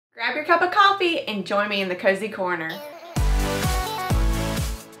grab your cup of coffee and join me in the cozy corner.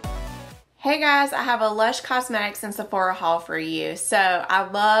 Hey guys, I have a Lush Cosmetics and Sephora haul for you. So I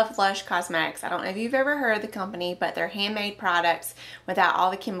love Lush Cosmetics. I don't know if you've ever heard of the company, but they're handmade products without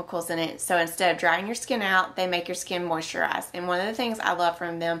all the chemicals in it. So instead of drying your skin out, they make your skin moisturized. And one of the things I love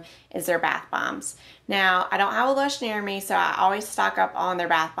from them is their bath bombs. Now, I don't have a Lush near me, so I always stock up on their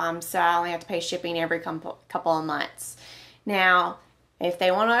bath bombs, so I only have to pay shipping every couple of months. Now, if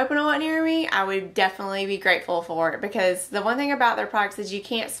they want to open one near me, I would definitely be grateful for it, because the one thing about their products is you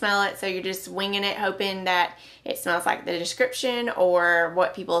can't smell it, so you're just winging it, hoping that it smells like the description or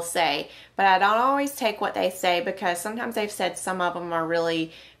what people say. But I don't always take what they say, because sometimes they've said some of them are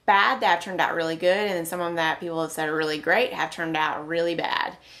really bad that have turned out really good, and then some of them that people have said are really great have turned out really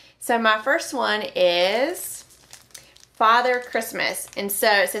bad. So my first one is Father Christmas, and so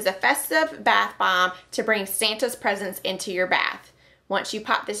it says a festive bath bomb to bring Santa's presents into your bath. Once you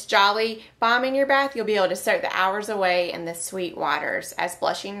pop this jolly bomb in your bath, you'll be able to soak the hours away in the sweet waters as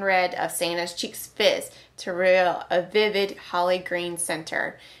blushing red of Santa's cheeks fizz to reveal a vivid holly green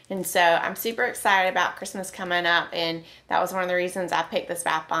center. And so I'm super excited about Christmas coming up, and that was one of the reasons I picked this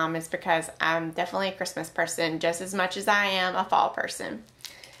bath bomb, is because I'm definitely a Christmas person just as much as I am a fall person.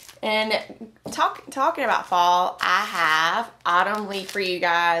 And talking about fall, I have Autumn Leaf for you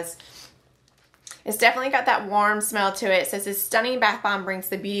guys. It's definitely got that warm smell to it. It says this stunning bath bomb brings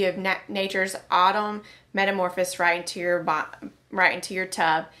the beauty of nature's autumn metamorphosis right into your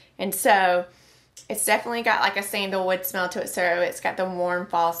tub. And so it's definitely got like a sandalwood smell to it, so it's got the warm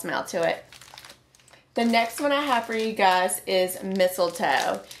fall smell to it. The next one I have for you guys is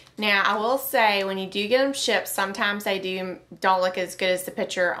mistletoe. Now, I will say, when you do get them shipped, sometimes they don't look as good as the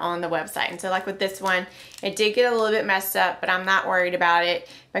picture on the website. And so, like with this one, it did get a little bit messed up, but I'm not worried about it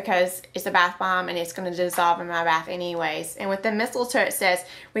because it's a bath bomb and it's going to dissolve in my bath anyways. And with the mistletoe, it says,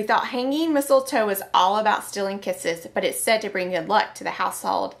 we thought hanging mistletoe was all about stealing kisses, but it's said to bring good luck to the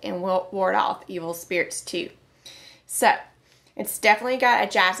household and will ward off evil spirits too. So, it's definitely got a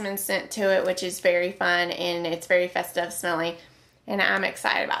jasmine scent to it, which is very fun, and it's very festive smelling. And I'm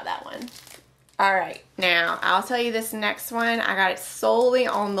excited about that one. Alright, now I'll tell you this next one. I got it solely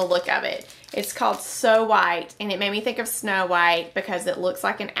on the look of it. It's called So White, and it made me think of Snow White because it looks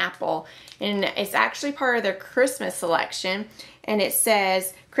like an apple. And it's actually part of their Christmas selection. And it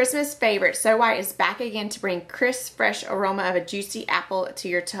says, Christmas favorite, So White is back again to bring crisp, fresh aroma of a juicy apple to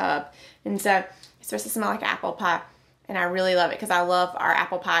your tub. And so it's supposed to smell like apple pie. And I really love it because I love our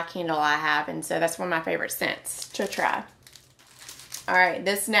apple pie candle I have. And so that's one of my favorite scents to try. Alright,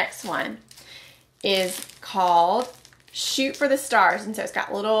 this next one is called Shoot for the Stars. And so it's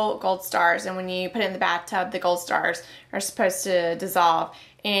got little gold stars. And when you put it in the bathtub, the gold stars are supposed to dissolve.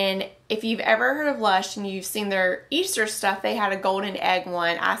 And if you've ever heard of Lush and you've seen their Easter stuff, they had a golden egg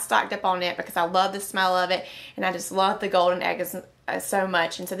one. I stocked up on it because I love the smell of it. And I just love the golden egg so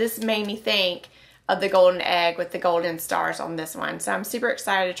much. And so this made me think of the golden egg with the golden stars on this one. So I'm super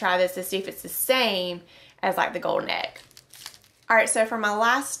excited to try this to see if it's the same as like the golden egg. Alright, so for my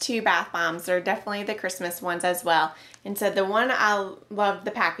last two bath bombs, they're definitely the Christmas ones as well. And so the one I love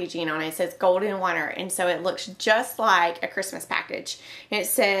the packaging on it says Golden Winter, and so it looks just like a Christmas package. And it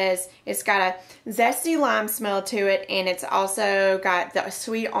says it's got a zesty lime smell to it, and it's also got the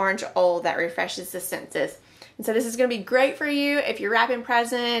sweet orange oil that refreshes the senses. And so this is going to be great for you if you're wrapping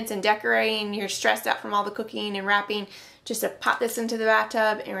presents and decorating, you're stressed out from all the cooking and wrapping, just to pop this into the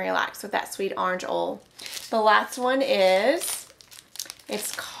bathtub and relax with that sweet orange oil. The last one is...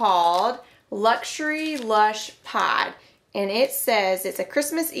 it's called Luxury Lush Pod, and it says it's a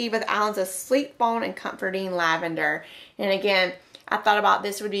Christmas Eve with islands of sleep balm and comforting lavender. And again, I thought about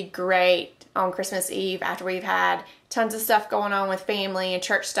this would be great on Christmas Eve after we've had tons of stuff going on with family and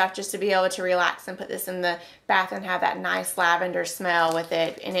church stuff, just to be able to relax and put this in the bath and have that nice lavender smell with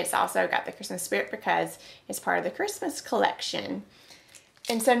it. And it's also got the Christmas spirit because it's part of the Christmas collection.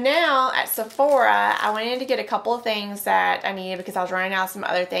 And so now at Sephora, I went in to get a couple of things that I needed because I was running out of some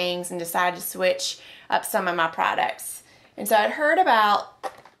other things and decided to switch up some of my products. And so I'd heard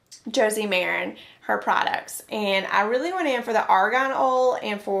about Josie Maran, her products, and I really went in for the argan oil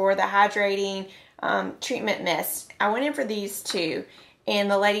and for the hydrating treatment mist. I went in for these two. And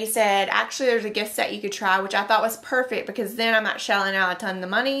the lady said, actually, there's a gift set you could try, which I thought was perfect because then I'm not shelling out a ton of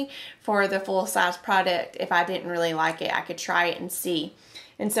money for the full-size product. If I didn't really like it, I could try it and see.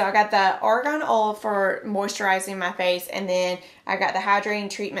 And so I got the argan oil for moisturizing my face, and then I got the hydrating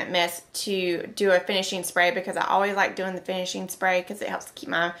treatment mist to do a finishing spray because I always like doing the finishing spray because it helps keep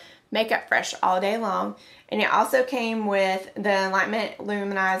my makeup fresh all day long. And it also came with the Enlightenment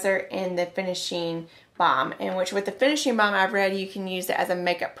Luminizer and the finishing balm, in which with the finishing balm I've read you can use it as a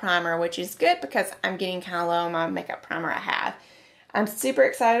makeup primer, which is good because I'm getting kind of low on my makeup primer I have. I'm super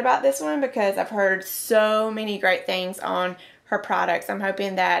excited about this one because I've heard so many great things on her products. I'm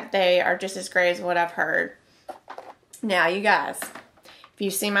hoping that they are just as great as what I've heard. Now you guys, if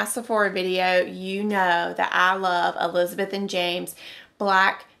you've seen my Sephora video, you know that I love Elizabeth and James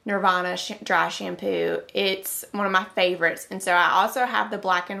Black Nirvana dry shampoo. It's one of my favorites. And so I also have the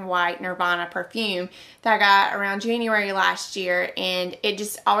black and white Nirvana perfume that I got around January last year, and it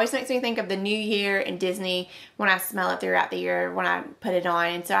just always makes me think of the new year and Disney when I smell it throughout the year when I put it on.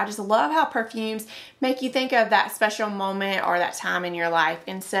 And so I just love how perfumes make you think of that special moment or that time in your life.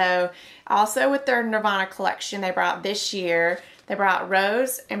 And so also with their Nirvana collection they brought this year, they brought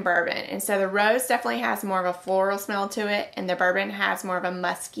rose and bourbon. And so the rose definitely has more of a floral smell to it, and the bourbon has more of a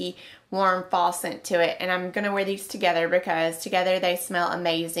musky, warm fall scent to it. And I'm going to wear these together because together they smell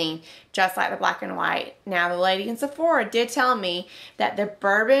amazing, just like the black and white. Now the lady in Sephora did tell me that the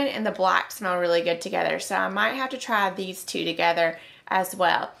bourbon and the black smell really good together, so I might have to try these two together as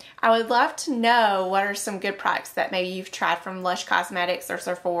well. I would love to know what are some good products that maybe you've tried from Lush Cosmetics or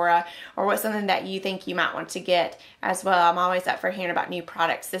Sephora, or what's something that you think you might want to get as well. I'm always up for hearing about new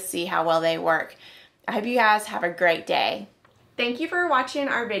products to see how well they work. I hope you guys have a great day. Thank you for watching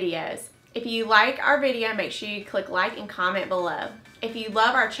our videos. If you like our video, make sure you click like and comment below. If you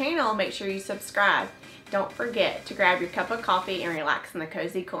love our channel, make sure you subscribe. Don't forget to grab your cup of coffee and relax in the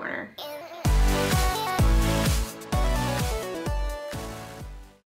cozy corner.